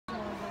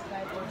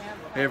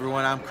Hey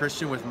everyone, I'm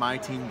Christian with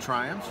myTeam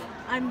Triumph.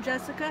 I'm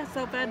Jessica,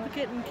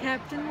 self-advocate and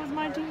captain with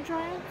myTeam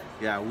Triumph.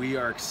 Yeah, we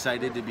are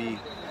excited to be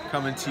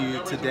coming to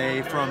you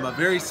today from a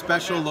very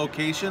special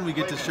location. We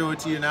get to show it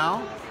to you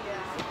now.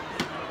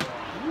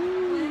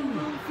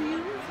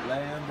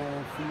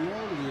 Lambeau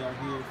Field. We are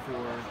here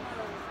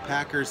for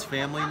Packers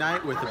Family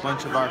Night with a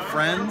bunch of our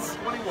friends.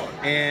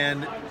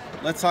 And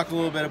let's talk a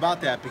little bit about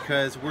that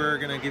because we're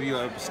going to give you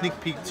a sneak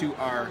peek to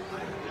our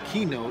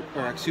keynote,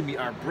 or excuse me,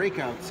 our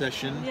breakout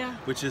session,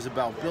 which is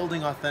about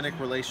building authentic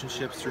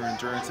relationships through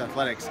endurance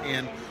athletics.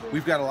 And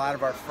we've got a lot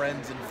of our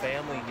friends and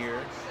family here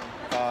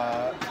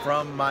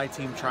from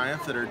myTeam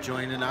Triumph that are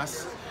joining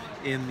us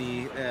in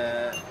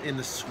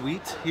the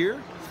suite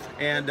here.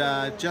 And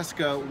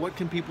Jessica, what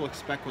can people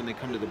expect when they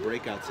come to the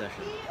breakout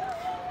session?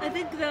 I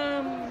think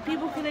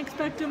people can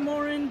expect a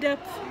more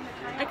in-depth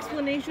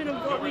explanation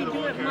of what we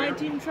do at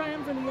myTeam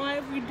Triumph and why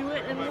we do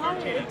it and why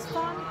it's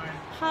fun,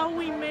 how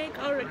we make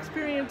our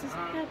experiences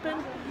happen,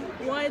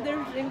 why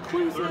they're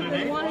inclusive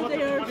and why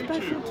they are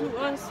special to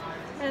us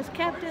as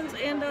captains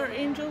and our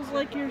angels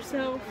like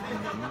yourself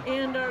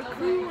and our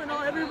crew and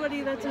everybody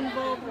that's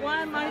involved,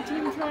 why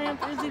myTeam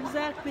Triumph is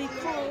exactly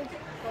called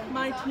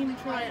myTeam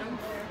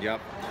Triumph.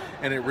 Yep,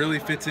 and it really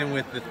fits in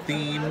with the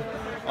theme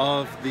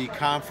of the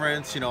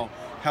conference, you know,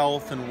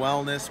 health and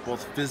wellness,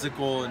 both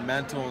physical and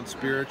mental and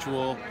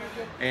spiritual,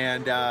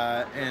 and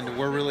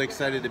we're really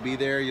excited to be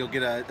there. You'll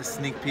get a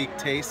sneak peek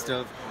taste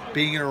of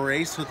being in a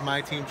race with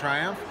myTeam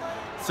Triumph.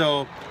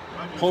 So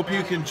hope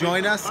you can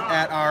join us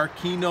at our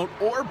keynote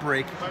or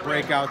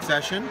breakout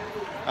session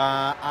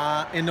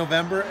in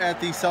November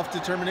at the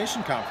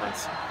Self-Determination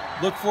Conference.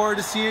 Look forward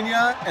to seeing you,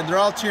 and they're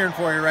all cheering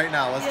for you right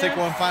now. Let's take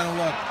one final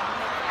look.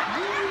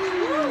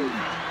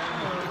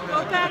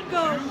 Go Pack,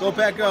 go! Go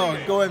Pack, go!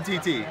 Go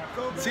MTT!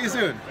 See you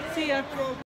soon! See ya!